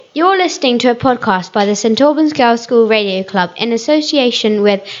You're listening to a podcast by the St Albans Girls' School Radio Club in association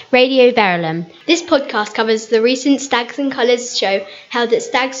with Radio Verulam. This podcast covers the recent Stags and Colours show held at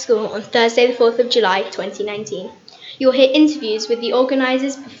STAGS School on Thursday the 4th of July 2019. You'll hear interviews with the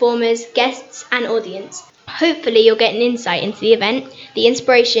organisers, performers, guests and audience. Hopefully you'll get an insight into the event, the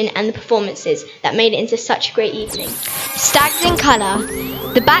inspiration and the performances that made it into such a great evening. Stags in Colour,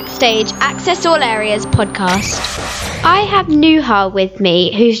 the Backstage Access All Areas podcast. I have Nuha with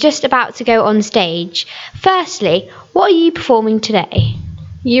me, who's just about to go on stage. Firstly, what are you performing today?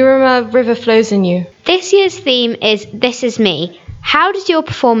 Yurima River Flows in You. This year's theme is This Is Me. How does your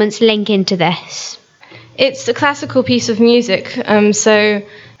performance link into this? It's a classical piece of music, and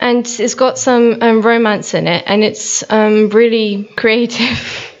it's got some romance in it, and it's really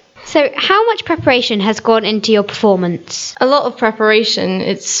creative. So how much preparation has gone into your performance? A lot of preparation.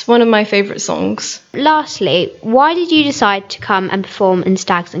 It's one of my favourite songs. Lastly, why did you decide to come and perform in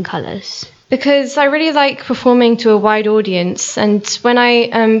Stags and Colours? Because I really like performing to a wide audience, and when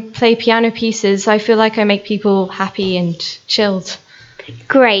I play piano pieces, I feel like I make people happy and chilled.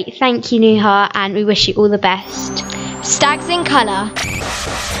 Great, thank you Nuha, and we wish you all the best. Stags in Colour.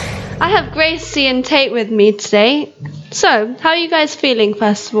 I have Gracie and Tate with me today. So, how are you guys feeling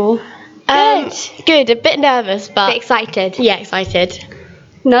first of all? Good, a bit nervous, but Excited? yeah, excited.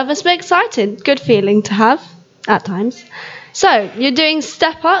 Nervous but excited. Good feeling to have at times. So, you're doing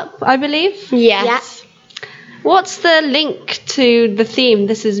Step Up, I believe? Yes. What's the link to the theme,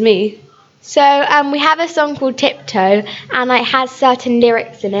 This Is Me? So we have a song called Tiptoe, and it has certain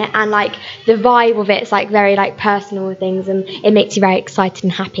lyrics in it, and the vibe of it is very personal things, and it makes you very excited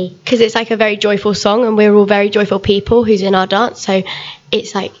and happy. Because it's a very joyful song, and we're all very joyful people who's in our dance, so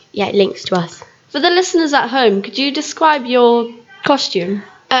it's it links to us. For the listeners at home, could you describe your costume?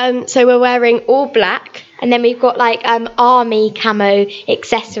 So we're wearing all black. And then we've got army camo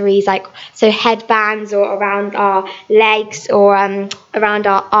accessories, so headbands or around our legs or around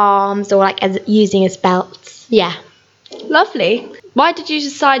our arms or using as belts. Yeah. Lovely. Why did you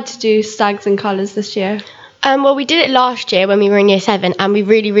decide to do Stags and Colours this year? Well, we did it last year when we were in year 7, and we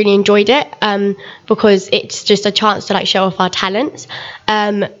really, really enjoyed it because it's just a chance to show off our talents.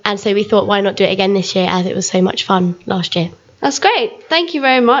 And so we thought, why not do it again this year, as it was so much fun last year. That's great. Thank you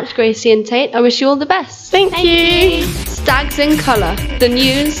very much, Gracie and Tate. I wish you all the best. Thank you. Stags in Colour. The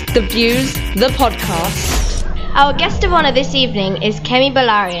news, the views, the podcast. Our guest of honour this evening is Kemi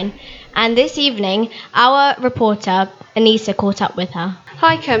Balarian, and this evening our reporter Anissa caught up with her.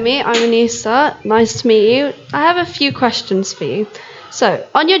 Hi Kemi, I'm Anissa. Nice to meet you. I have a few questions for you. So,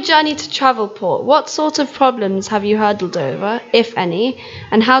 on your journey to Travelport, what sort of problems have you hurdled over, if any,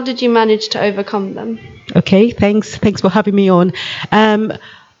 and how did you manage to overcome them? Okay, thanks for having me on.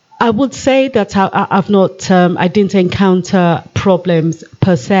 I would say that I didn't encounter problems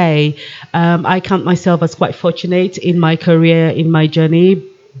per se. I count myself as quite fortunate in my career, in my journey,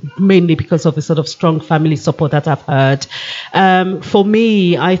 mainly because of the sort of strong family support that I've had. For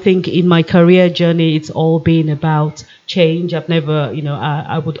me, I think in my career journey, it's all been about change. I've never,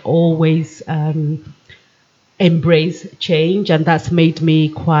 I would always embrace change, and that's made me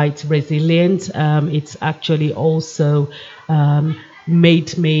quite resilient. It's actually also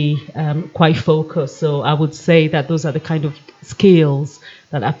made me quite focused. So I would say that those are the kind of skills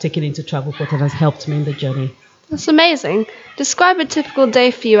that I've taken into Travelport and has helped me in the journey. That's amazing. Describe a typical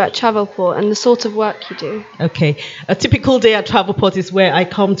day for you at Travelport and the sort of work you do. Okay. A typical day at Travelport is where I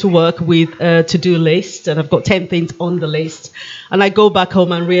come to work with a to-do list, and I've got 10 things on the list. And I go back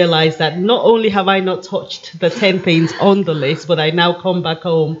home and realize that not only have I not touched the 10 things on the list, but I now come back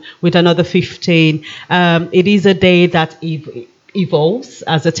home with another 15. It is a day that evolves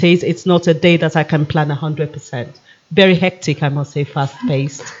as it is. It's not a day that I can plan 100%. Very hectic, I must say,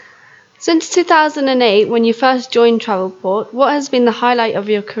 fast-paced. Since 2008, when you first joined Travelport, what has been the highlight of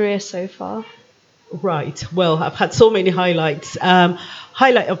your career so far? Right. Well, I've had so many highlights.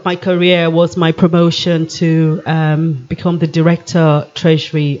 Highlight of my career was my promotion to become the Director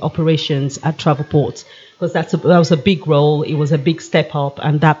Treasury Operations at Travelport, because that was a big role. It was a big step up,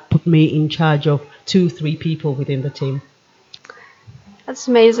 and that put me in charge of 2-3 people within the team. That's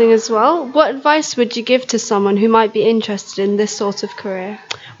amazing as well. What advice would you give to someone who might be interested in this sort of career?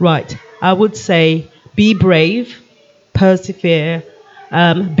 Right. I would say be brave, persevere,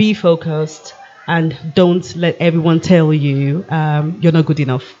 be focused, and don't let everyone tell you you're not good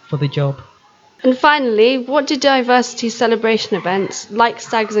enough for the job. And finally, what do diversity celebration events like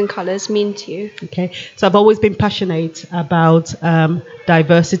Stags and Colours mean to you? Okay, so I've always been passionate about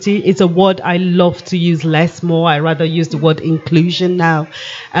diversity. It's a word I love to use less, more. I rather use the word inclusion now.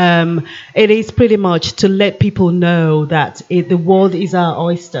 It is pretty much to let people know that the world is our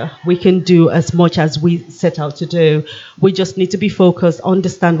oyster. We can do as much as we set out to do. We just need to be focused,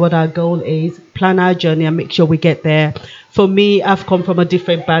 understand what our goal is, plan our journey, and make sure we get there. For me, I've come from a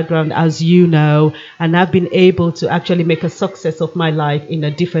different background, as you know, and I've been able to actually make a success of my life in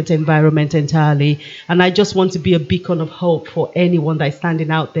a different environment entirely. And I just want to be a beacon of hope for anyone that is standing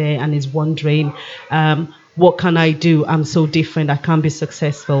out there and is wondering, what can I do? I'm so different. I can't be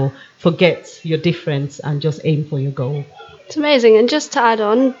successful. Forget your difference and just aim for your goal. It's amazing. And just to add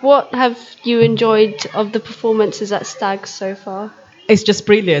on, what have you enjoyed of the performances at Stags so far? It's just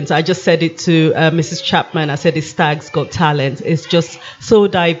brilliant. I just said it to Mrs. Chapman. I said, Stags Got Talent. It's just so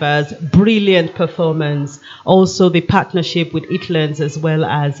diverse, brilliant performance. Also, the partnership with Itlands as well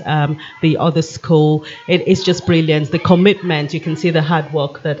as the other school. It's just brilliant. The commitment, you can see the hard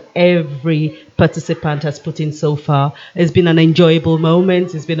work that every participant has put in so far. It's been an enjoyable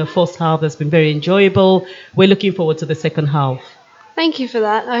moment. It's been a first half that's been very enjoyable. We're looking forward to the second half. Thank you for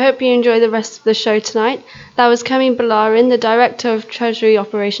that. I hope you enjoy the rest of the show tonight. That was Kemi Balarin, the Director of Treasury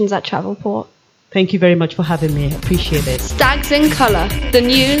Operations at Travelport. Thank you very much for having me. I appreciate it. Stags in Colour, the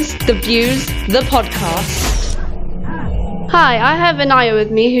news, the views, the podcast. Hi, I have Anaya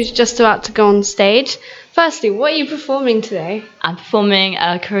with me who's just about to go on stage. Firstly, what are you performing today? I'm performing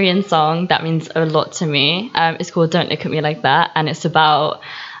a Korean song that means a lot to me. It's called Don't Look at Me Like That, and it's about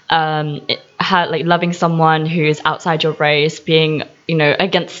loving someone who's outside your race, being,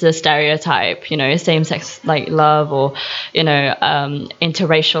 against the stereotype, same-sex love or,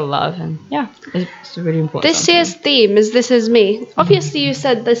 interracial love. And yeah, it's really important. This year's theme is This Is Me. Obviously, you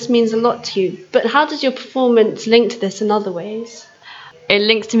said this means a lot to you, but how does your performance link to this in other ways? It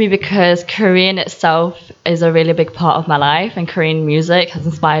links to me because Korean itself is a really big part of my life, and Korean music has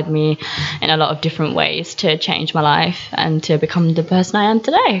inspired me in a lot of different ways to change my life and to become the person I am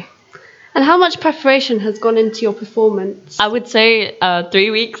today. And how much preparation has gone into your performance? I would say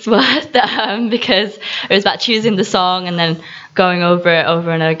 3 weeks worth, because it was about choosing the song and then going over it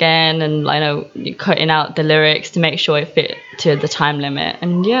over and again, and cutting out the lyrics to make sure it fit to the time limit.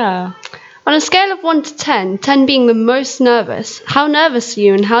 And yeah. On a scale of 1 to 10, 10 being the most nervous, how nervous are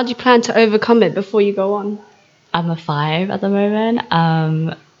you and how do you plan to overcome it before you go on? I'm a 5 at the moment,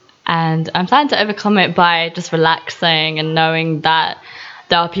 and I'm planning to overcome it by just relaxing and knowing that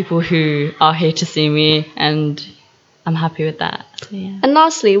there are people who are here to see me, and I'm happy with that. So, yeah. And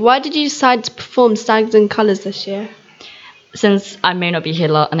lastly, why did you decide to perform Stags in Colours this year? Since I may not be here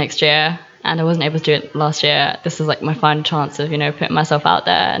next year, and I wasn't able to do it last year, this is my final chance of, putting myself out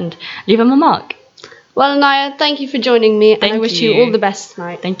there and leaving my mark. Well, Anaya, thank you for joining me, and I wish you all the best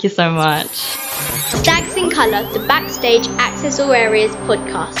tonight. Thank you so much. Stags in Colour, the Backstage Access All Areas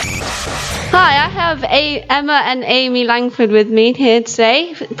podcast. Hi, I have Emma and Amy Langford with me here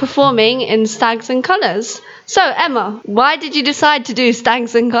today, performing in Stags in Colours. So, Emma, why did you decide to do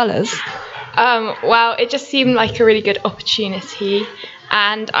Stags in Colours? Well, it just seemed like a really good opportunity,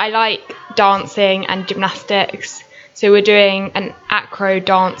 and I like dancing and gymnastics, so we're doing an acro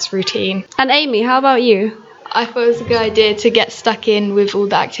dance routine. And Amy, how about you? I thought it was a good idea to get stuck in with all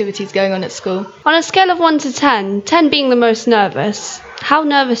the activities going on at school. On a scale of 1 to 10, 10 being the most nervous, how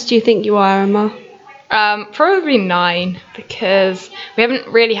nervous do you think you are, Emma? Probably 9, because we haven't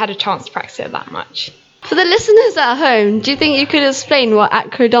really had a chance to practice it that much. For the listeners at home, do you think you could explain what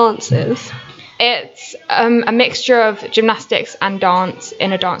acro dance is? It's a mixture of gymnastics and dance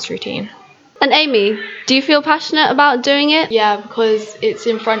in a dance routine. And Amy, do you feel passionate about doing it? Yeah, because it's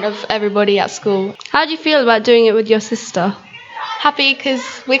in front of everybody at school. How do you feel about doing it with your sister? Happy, because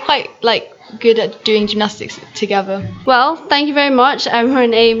we're quite good at doing gymnastics together. Well, thank you very much, Emma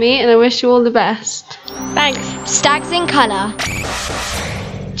and Amy, and I wish you all the best. Thanks. Stags in Colour.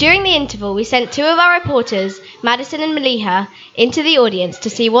 During the interval, we sent 2 of our reporters, Madison and Maliha, into the audience to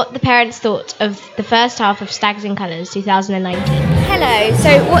see what the parents thought of the first half of Stags in Colours 2019. Hello,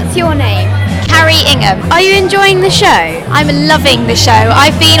 so what's your name? Carrie Ingham. Are you enjoying the show? I'm loving the show.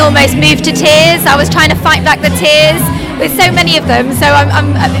 I've been almost moved to tears. I was trying to fight back the tears with so many of them, so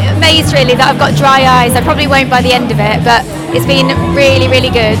I'm amazed really that I've got dry eyes. I probably won't by the end of it, but it's been really,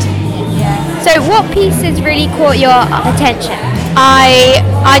 really good. Yeah. So what pieces really caught your attention?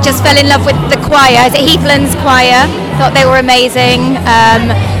 I just fell in love with the choir. Is it Heathlands Choir? Thought they were amazing.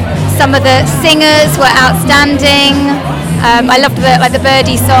 Some of the singers were outstanding. I loved the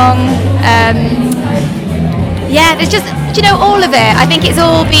Birdie song. Yeah, there's just, all of it. I think it's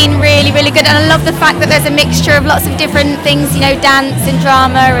all been really, really good. And I love the fact that there's a mixture of lots of different things, dance and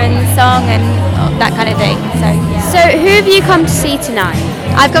drama and song and that kind of thing. So, yeah. So who have you come to see tonight?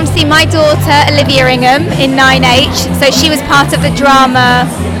 I've come to see my daughter, Olivia Ingham, in 9H. So she was part of the drama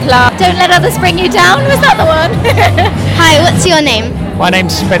club. Don't Let Others Bring You Down, was that the one? Hi, what's your name? My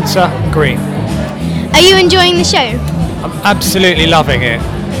name's Spencer Green. Are you enjoying the show? I'm absolutely loving it.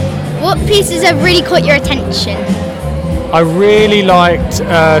 What pieces have really caught your attention? I really liked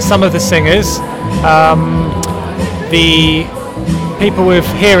some of the singers, the people with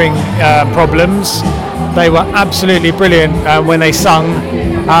hearing problems. They were absolutely brilliant when they sung,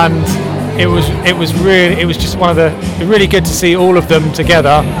 and it was just really good to see all of them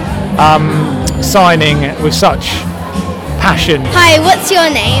together signing with such passion. Hi, what's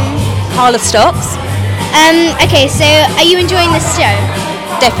your name? Carla Stocks. Okay, so are you enjoying this show?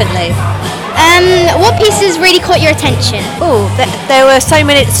 Definitely. What pieces really caught your attention? Oh, there were so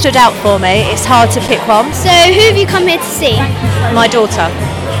many that stood out for me. It's hard to pick one. So who have you come here to see? My daughter,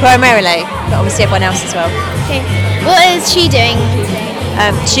 primarily, but obviously everyone else as well. Okay. What is she doing today?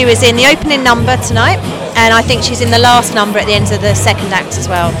 She was in the opening number tonight, and I think she's in the last number at the end of the second act as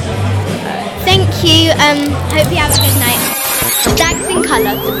well. Thank you. Hope you have a good night. Stags in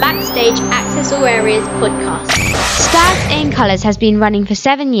Colour, the Backstage Access All Areas podcast. Stags in Colours has been running for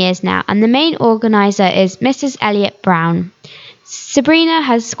 7 years now, and the main organiser is Mrs. Elliot Brown. Sabrina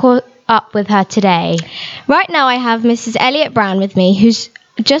has caught up with her today. Right now I have Mrs. Elliot Brown with me, who's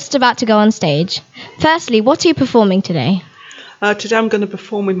just about to go on stage. Firstly, what are you performing today? Today I'm going to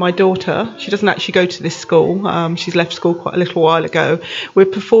perform with my daughter. She doesn't actually go to this school. She's left school quite a little while ago. We're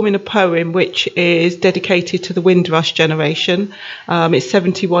performing a poem which is dedicated to the Windrush generation. It's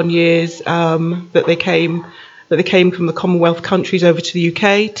 71 years that they came from the Commonwealth countries over to the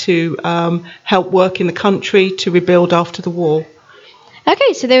UK to help work in the country to rebuild after the war.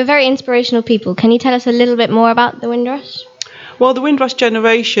 Okay, so they were very inspirational people. Can you tell us a little bit more about the Windrush? Well, the Windrush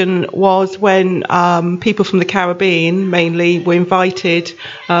generation was when people from the Caribbean mainly were invited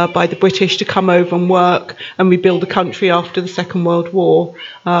by the British to come over and work and rebuild the country after the Second World War.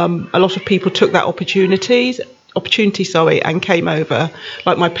 A lot of people took that opportunity, and came over,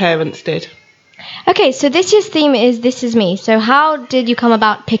 like my parents did. Okay, so this year's theme is This Is Me. So how did you come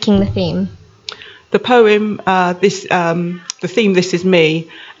about picking the theme? The poem, the theme This Is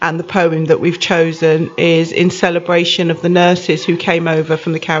Me, and the poem that we've chosen is in celebration of the nurses who came over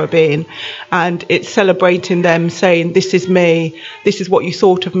from the Caribbean, and it's celebrating them, saying, this is me, this is what you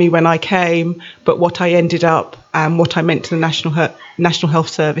thought of me when I came, but what I ended up and what I meant to the National Health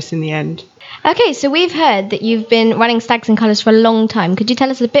Service in the end. Okay, so we've heard that you've been running Stags in Colours for a long time. Could you tell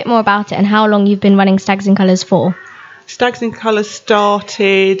us a bit more about it and how long you've been running Stags in Colours for? Stags in Colours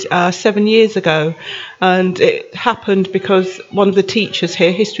started 7 years ago, and it happened because one of the teachers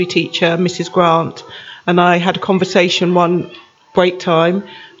here, history teacher, Mrs. Grant, and I had a conversation one break time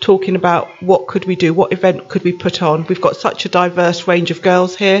talking about what could we do, what event could we put on. We've got such a diverse range of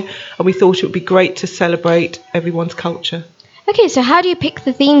girls here, and we thought it would be great to celebrate everyone's culture. Okay, so how do you pick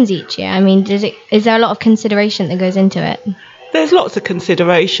the themes each year? I mean, is there a lot of consideration that goes into it? There's lots of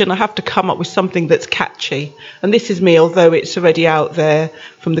consideration. I have to come up with something that's catchy. And This Is Me, although it's already out there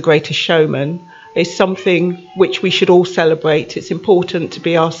from The Greatest Showman, is something which we should all celebrate. It's important to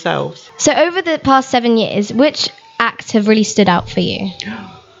be ourselves. So over the past 7 years, which acts have really stood out for you?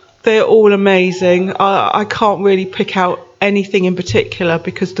 They're all amazing. I can't really pick out anything in particular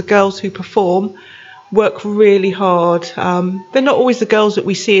because the girls who perform work really hard. They're not always the girls that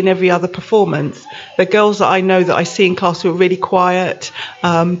we see in every other performance. They're girls that I know that I see in class who are really quiet,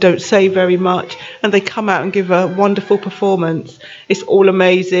 don't say very much, and they come out and give a wonderful performance. It's all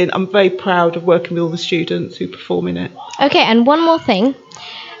amazing. I'm very proud of working with all the students who perform in it. Okay, and one more thing.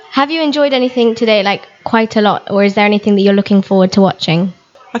 Have you enjoyed anything today, like quite a lot, or is there anything that you're looking forward to watching?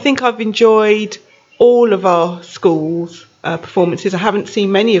 I think I've enjoyed all of our schools' performances. I haven't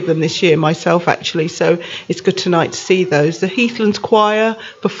seen many of them this year myself, actually, so it's good tonight to see those. The Heathlands Choir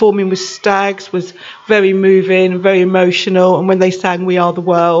performing with Stags was very moving, very emotional, and when they sang We Are the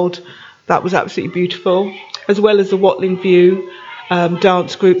World, that was absolutely beautiful, as well as the Watling View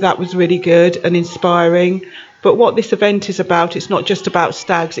dance group. That was really good and inspiring. But what this event is about, it's not just about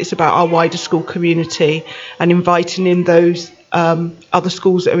Stags, it's about our wider school community and inviting in those other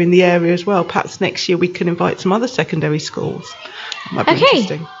schools that are in the area as well. Perhaps next year we can invite some other secondary schools. That might be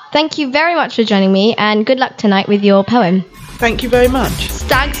interesting. Thank you very much for joining me, and good luck tonight with your poem. Thank you very much.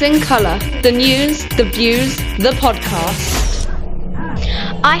 Stags in Colour, the news, the views, the podcast.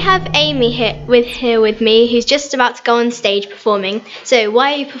 I have Amy here with me, who's just about to go on stage performing. So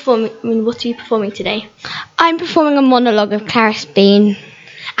why are you performing? What are you performing today? I'm performing a monologue of Clarice Bean.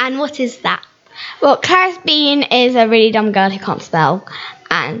 And what is that? Well, Clarice Bean is a really dumb girl who can't spell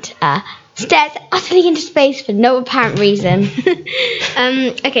and stares utterly into space for no apparent reason.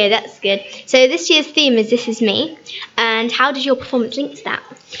 Okay, that's good. So this year's theme is This Is Me. And how does your performance link to that?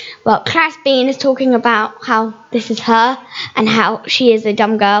 Well, Clarice Bean is talking about how this is her and how she is a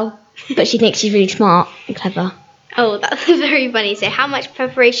dumb girl, but she thinks she's really smart and clever. Oh, that's very funny. So how much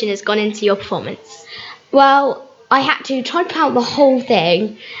preparation has gone into your performance? Well, I had to type out the whole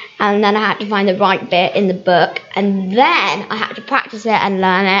thing, and then I had to find the right bit in the book, and then I had to practice it and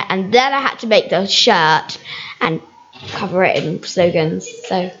learn it, and then I had to make the shirt and cover it in slogans.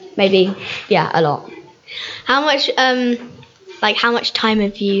 So maybe, a lot. How much time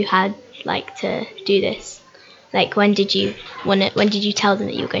have you had to do this? When did you tell them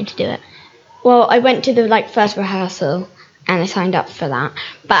that you were going to do it? Well, I went to the first rehearsal and I signed up for that,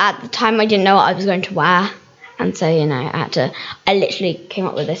 but at the time I didn't know what I was going to wear. And so, I literally came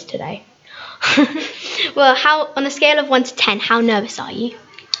up with this today. Well, on a scale of 1 to 10, how nervous are you?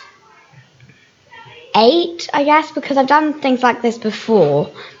 8, I guess, because I've done things like this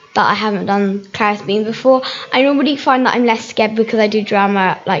before, but I haven't done Clarice Bean before. I normally find that I'm less scared because I do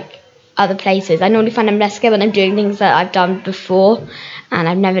drama other places. I normally find I'm less scared when I'm doing things that I've done before, and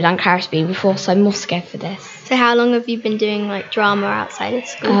I've never done Clarice Bean before, so I'm more scared for this. So how long have you been doing drama outside of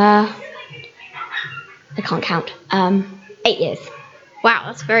school? I can't count. 8 years. Wow,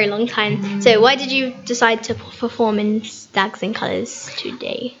 that's a very long time. So why did you decide to perform in Stags and Colours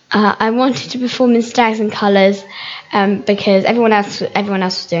today? I wanted to perform in Stags and Colours because everyone else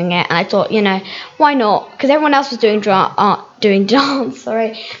was doing it, and I thought, why not? Because everyone else was doing dance,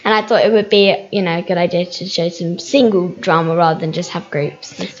 and I thought it would be a good idea to show some single drama rather than just have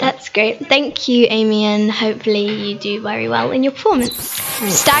groups. That's great. Thank you, Amy, and hopefully you do very well in your performance.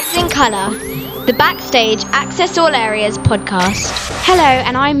 Stags in Colour, the Backstage Access All Areas podcast. Hello,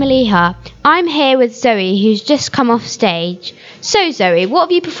 and I'm Maliha. I'm here with Zoe, who's just come off stage. So, Zoe, what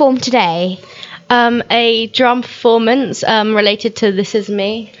have you performed today? A drum performance related to This Is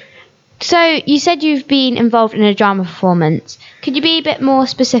Me. So, you said you've been involved in a drama performance. Could you be a bit more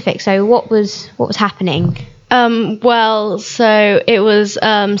specific? So, what was happening? So it was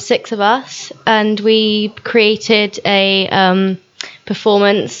 6 of us, and we created a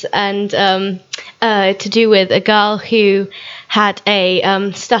performance and to do with a girl who had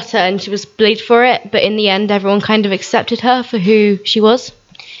a stutter and she was bullied for it, but in the end everyone kind of accepted her for who she was.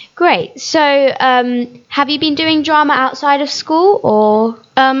 Great. So have you been doing drama outside of school, or?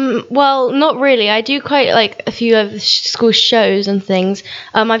 Well, not really. I do quite a few of the school shows and things.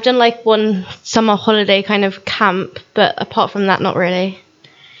 I've done one summer holiday kind of camp, but apart from that, not really.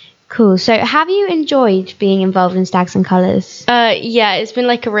 Cool. So have you enjoyed being involved in Stags and Colours? Yeah, it's been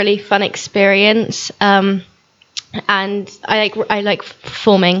a really fun experience. And I like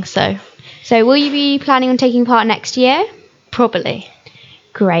performing, so. So will you be planning on taking part next year? Probably.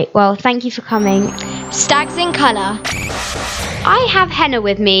 Great. Well, thank you for coming. Stags in Colour. I have Henna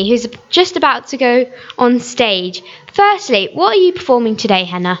with me, who's just about to go on stage. Firstly, what are you performing today,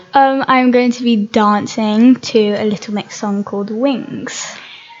 Henna? I'm going to be dancing to a Little Mix song called Wings.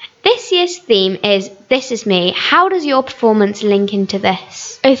 This year's theme is This Is Me. How does your performance link into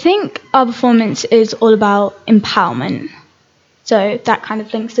this? I think our performance is all about empowerment. So that kind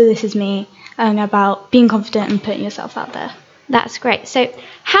of links to This Is Me and about being confident and putting yourself out there. That's great. So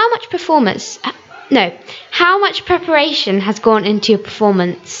how much preparation has gone into your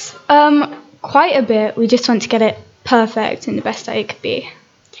performance? Quite a bit. We just want to get it perfect and the best that it could be.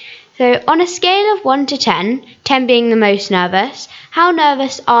 So on a scale of 1 to 10, 10 being the most nervous, how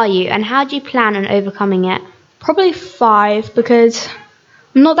nervous are you and how do you plan on overcoming it? Probably 5, because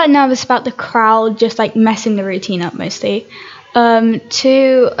I'm not that nervous about the crowd just messing the routine up mostly.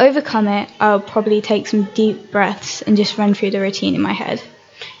 To overcome it, I'll probably take some deep breaths and just run through the routine in my head.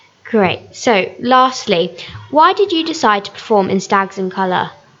 Great. So lastly, why did you decide to perform in Stags in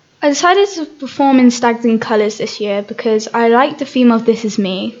Colour? I decided to perform in Stags in Colours this year because I like the theme of This Is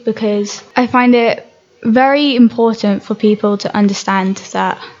Me, because I find it very important for people to understand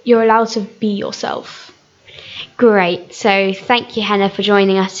that you're allowed to be yourself. Great. So thank you, Henna, for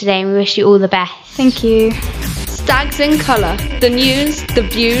joining us today, and we wish you all the best. Thank you. Stags in Colour, the news, the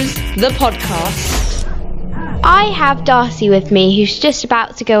views, the podcast. I have Darcy with me, who's just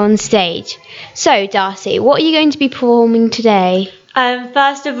about to go on stage. So, Darcy, what are you going to be performing today?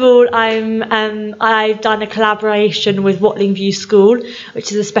 First of all, I've done a collaboration with Watling View School,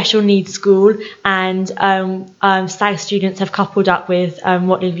 which is a special needs school, and STAGS students have coupled up with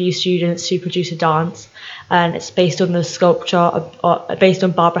Watling View students to produce a dance, and it's based on the sculpture, based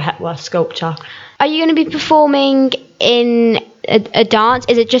on Barbara Hepworth's sculpture. Are you going to be performing in a dance?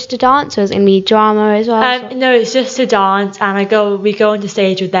 Is it just a dance, or is it going to be drama as well? No, it's just a dance, and we go onto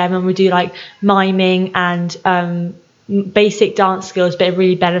stage with them, and we do like miming and basic dance skills, but it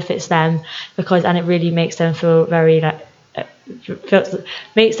really benefits them and it really makes them feel very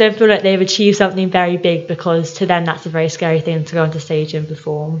makes them feel like they've achieved something very big, because to them that's a very scary thing to go onto stage and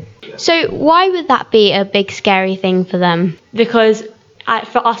perform. So why would that be a big scary thing for them? Because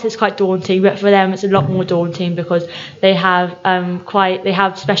for us it's quite daunting, but for them it's a lot more daunting, because they have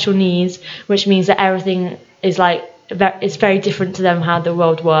special needs, which means that everything is it's very different to them how the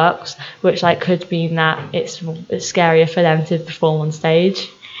world works, which could mean that it's scarier for them to perform on stage.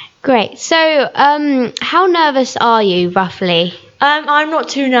 Great. So how nervous are you roughly? I'm not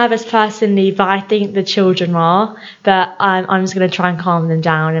too nervous personally, but I think the children are. But I'm just going to try and calm them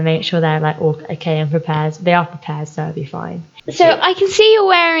down and make sure they're all okay and prepared. They are prepared, so it'll be fine. So I can see you're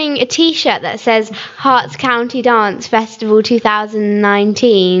wearing a T-shirt that says Herts County Dance Festival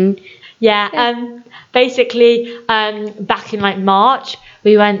 2019. Yeah. Basically, back in March,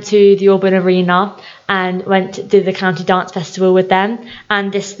 we went to the Auburn Arena and went to do the County Dance Festival with them.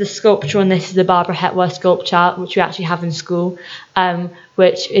 And this is the sculpture, and this is the Barbara Hepworth sculpture, which we actually have in school,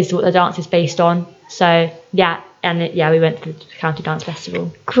 which is what the dance is based on. So yeah, we went to the County Dance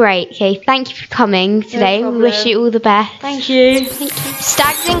Festival. Great. Okay, thank you for coming today. We wish you all the best. Thank you.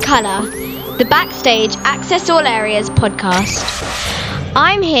 Stags in Colour, the Backstage Access All Areas podcast.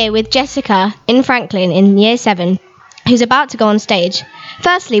 I'm here with Jessica in Franklin in Year 7, who's about to go on stage.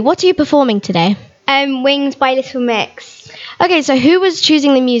 Firstly, what are you performing today? Wings by Little Mix. Okay, so who was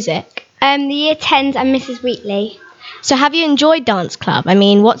choosing the music? The Year 10s and Mrs. Wheatley. So have you enjoyed dance club? I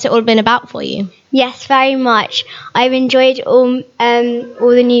mean, what's it all been about for you? Yes, very much. I've enjoyed all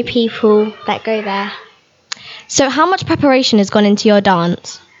the new people that go there. So how much preparation has gone into your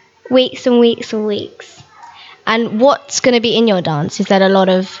dance? Weeks and weeks and weeks. And what's going to be in your dance? Is there a lot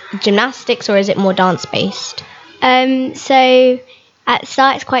of gymnastics, or is it more dance-based? So at the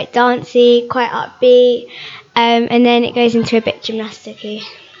start it's quite dancey, quite upbeat, and then it goes into a bit gymnastic-y.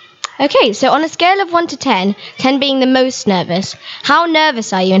 Okay, so on a scale of 1 to 10, 10 being the most nervous, how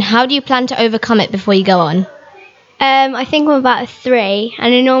nervous are you, and how do you plan to overcome it before you go on? I think I'm about a 3,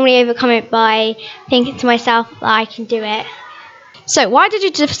 and I normally overcome it by thinking to myself that I can do it. So why did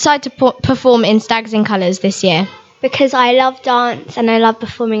you decide to perform in Stags in Colours this year? Because I love dance and I love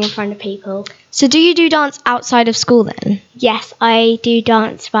performing in front of people. So do you do dance outside of school then? Yes, I do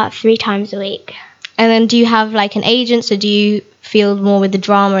dance about 3 times a week. And then do you have an agent, so do you feel more with the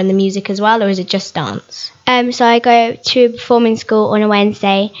drama and the music as well, or is it just dance? So I go to a performing school on a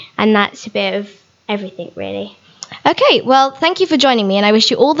Wednesday, and that's a bit of everything really. Okay, well thank you for joining me, and I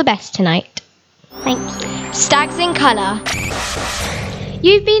wish you all the best tonight. Thank you. Stags in Colour.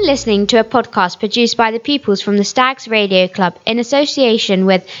 You've been listening to a podcast produced by the pupils from the Stags Radio Club in association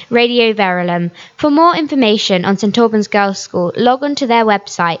with Radio Verulam. For more information on St Albans Girls' School, log on to their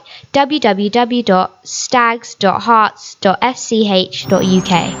website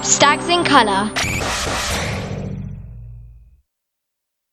www.stags.hearts.sch.uk. Stags in Colour.